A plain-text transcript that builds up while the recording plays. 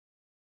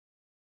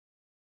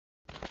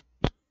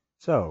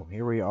So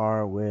here we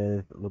are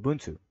with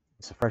Ubuntu.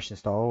 It's a fresh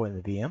install in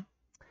the VM.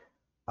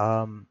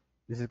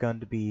 This is going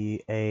to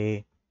be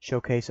a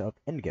showcase of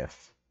nGIF.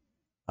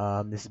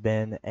 This has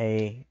been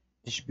a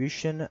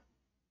distribution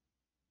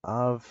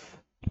of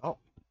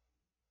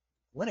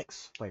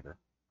Linux flavor.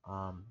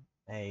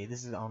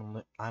 This is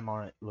on I'm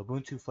on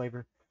Ubuntu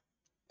flavor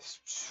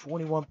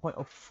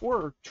 21.04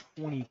 or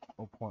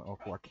 20.04.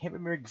 I can't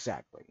remember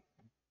exactly,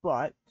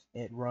 but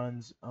it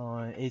runs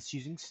on. It's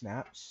using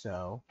Snap,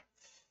 so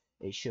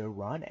it should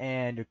run,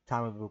 and at the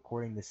time of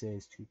recording this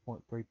is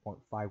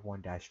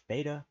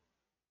 2.3.51-beta,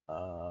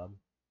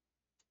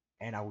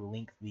 and I will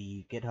link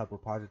the GitHub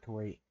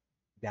repository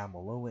down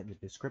below in the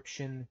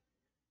description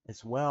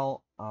as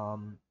well,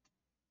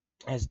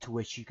 as to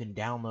which you can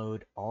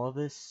download all of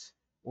this,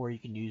 or you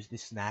can use the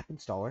snap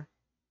installer,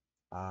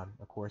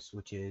 of course,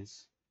 which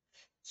is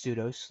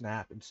sudo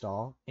snap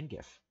install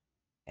nGIF.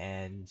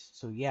 And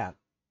so yeah,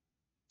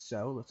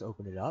 so let's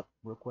open it up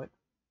real quick.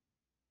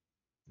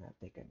 I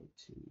think I need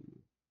to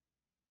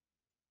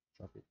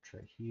drop it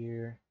right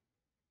here.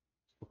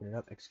 Open it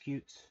up,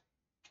 execute.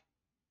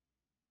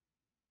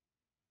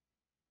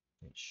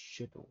 It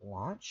should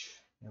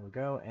launch. There we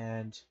go.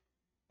 And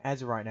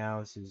as of right now,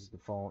 this is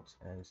default,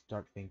 and it's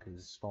dark theme because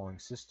it's following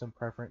system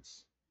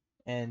preference.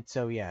 And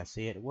so yeah,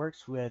 see, it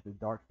works with the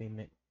dark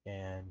theme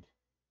and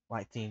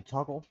light theme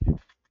toggle.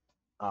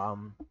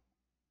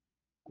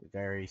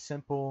 Very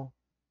simple.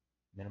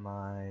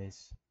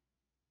 Minimize,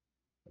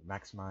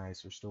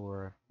 maximize,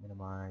 restore,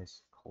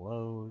 minimize,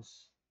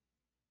 close,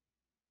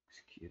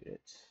 execute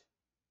it,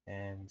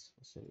 and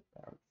let's say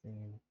dark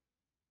theme.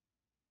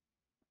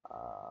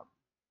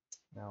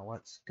 Now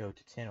let's go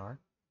to tenor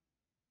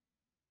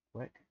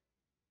quick,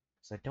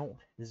 because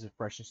this is a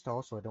fresh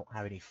install, so I don't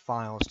have any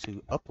files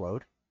to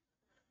upload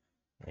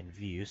and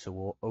view. So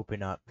we'll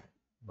open up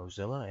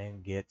Mozilla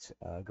and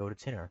go to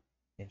tenor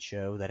and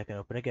show that I can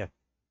open a GIF.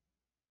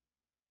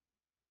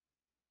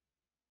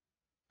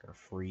 Gonna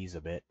freeze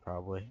a bit,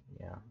 probably.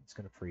 Yeah, it's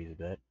gonna freeze a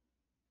bit.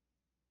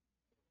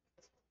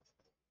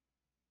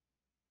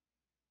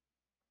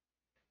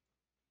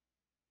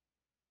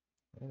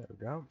 Yeah, there we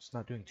go. It's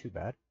not doing too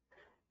bad.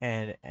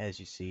 And as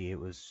you see,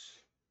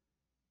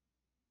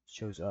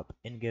 shows up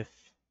nGIF.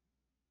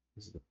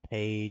 This is the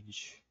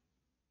page.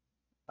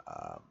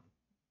 Let's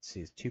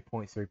see, it's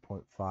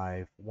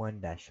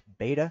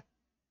 2.3.51-beta.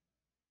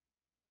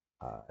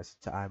 At the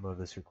time of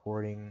this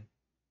recording.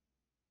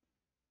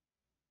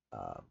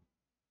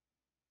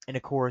 And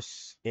of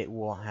course, it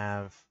will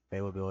have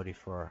availability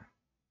for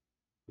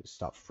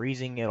stop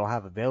freezing. It'll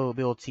have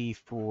availability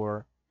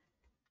for,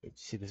 you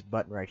see this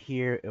button right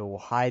here. It will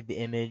hide the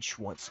image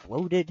once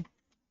loaded,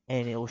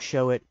 and it will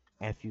show it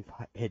if you've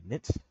hidden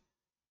it.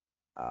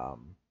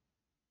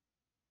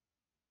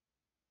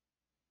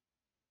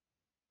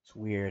 It's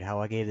weird how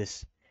I gave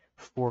this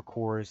 4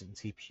 cores in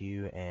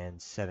CPU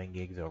and 7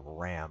 gigs of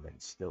RAM and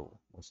still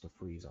wants to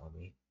freeze on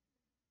me.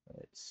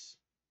 Let's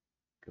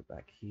go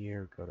back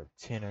here, go to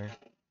tenor.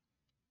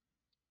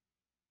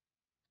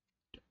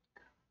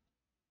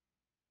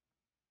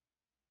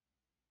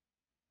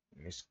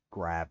 Just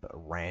grab a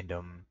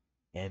random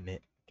GIF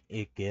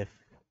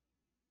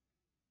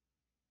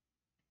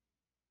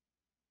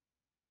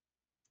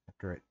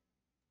after it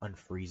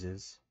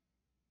unfreezes.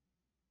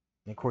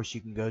 And of course,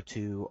 you can go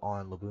to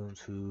on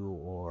Ubuntu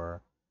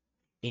or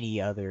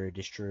any other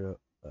distro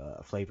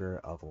flavor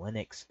of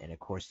Linux, and of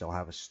course they'll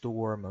have a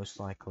store.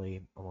 Most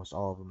likely, almost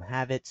all of them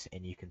have it,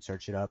 and you can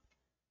search it up.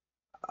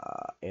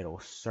 It'll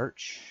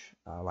search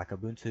like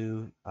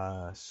Ubuntu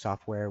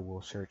software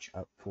will search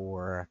up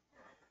for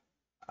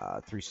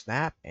through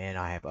Snap, and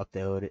I have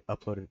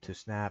uploaded to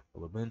Snap.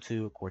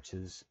 Ubuntu, of course,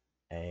 is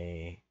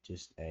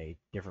just a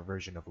different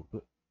version of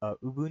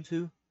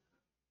Ubuntu.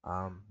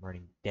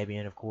 Running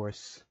Debian, of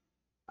course,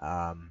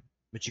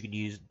 but you can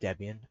use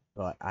Debian,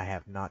 but I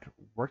have not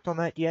worked on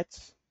that yet.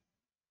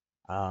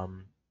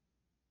 Don't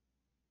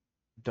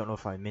know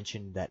if I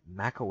mentioned that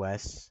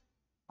macOS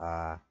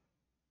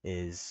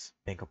is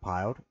been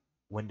compiled.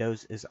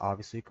 Windows is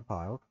obviously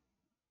compiled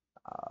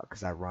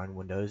because I run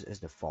Windows as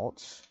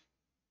default,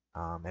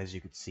 as you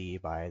can see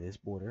by this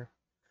border.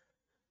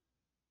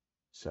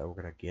 So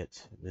we're gonna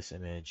get this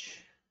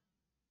image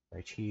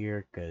right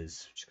here,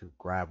 because just gonna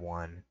grab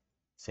one,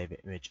 save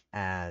image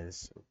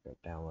as,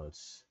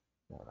 downloads,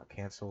 no, not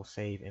cancel,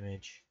 save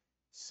image,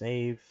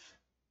 save.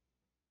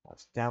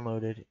 It's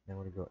downloaded. Then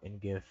we're gonna go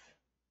nGIF.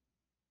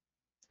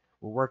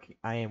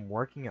 I am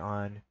working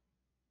on.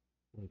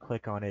 When you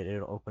click on it,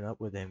 it'll open up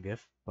with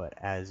nGIF. But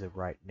as of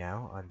right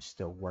now, I'm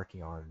still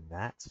working on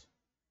that.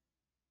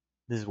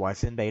 This is why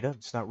it's in beta.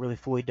 It's not really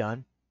fully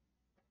done,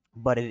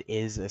 but it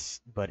is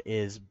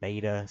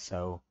beta,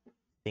 so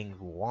things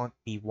won't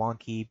be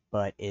wonky,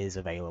 but is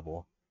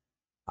available.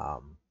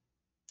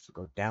 So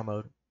go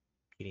download,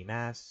 kitty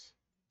mass,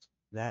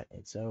 that,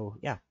 and so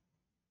yeah,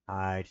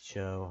 hide,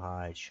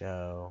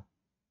 show.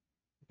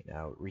 You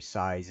know,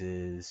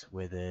 resizes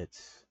with it,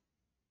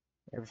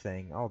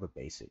 everything, all the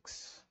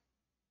basics.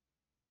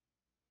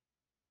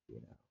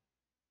 You know.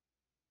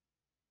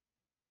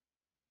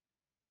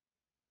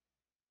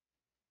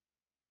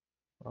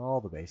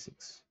 all the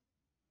basics.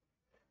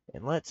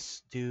 And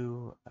let's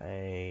do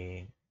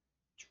a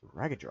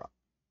drag and drop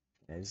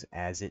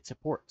as it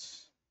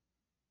supports.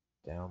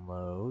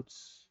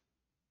 Downloads.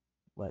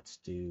 Let's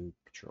do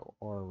Control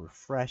R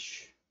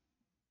refresh,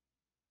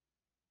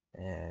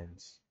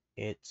 and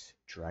it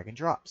drag and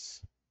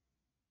drops.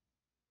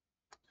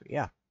 So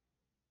yeah,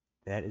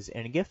 that is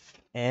nGIF,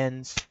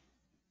 and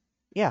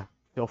yeah,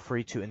 feel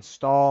free to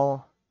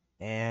install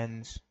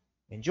and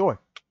enjoy.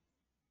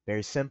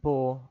 Very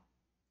simple,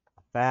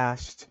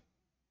 fast,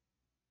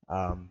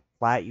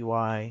 flat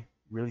UI,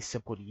 really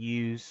simple to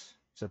use.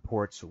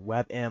 Supports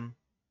WebM,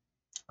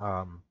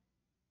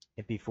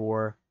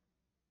 MP4,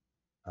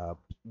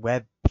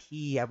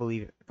 WebP, I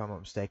believe, if I'm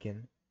not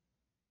mistaken.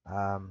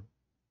 Don't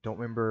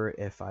remember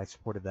if I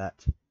supported that,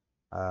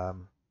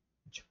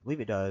 which I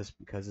believe it does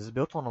because it's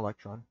built on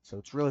Electron, so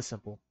it's really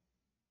simple.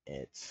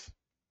 It's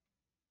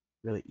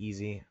really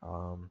easy.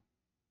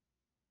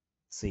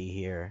 See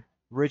here,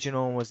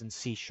 original was in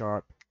C#.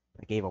 I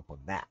gave up on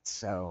that,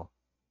 so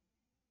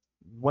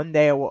one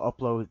day I will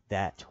upload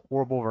that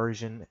horrible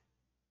version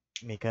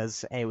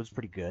because hey, it was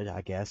pretty good,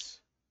 I guess.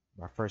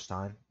 My first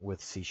time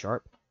with C#.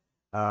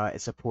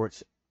 It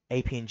supports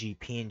APNG,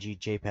 PNG,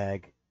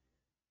 JPEG,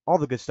 all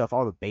the good stuff,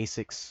 all the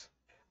basics.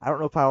 I don't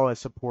know if I will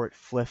support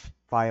FLIF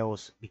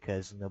files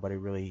because nobody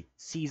really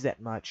sees that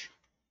much,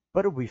 but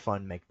it'll be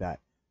fun to make that.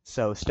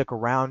 So stick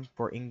around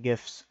for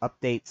nGIFs,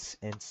 updates,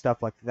 and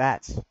stuff like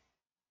that.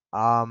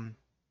 And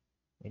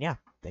yeah,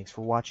 thanks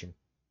for watching.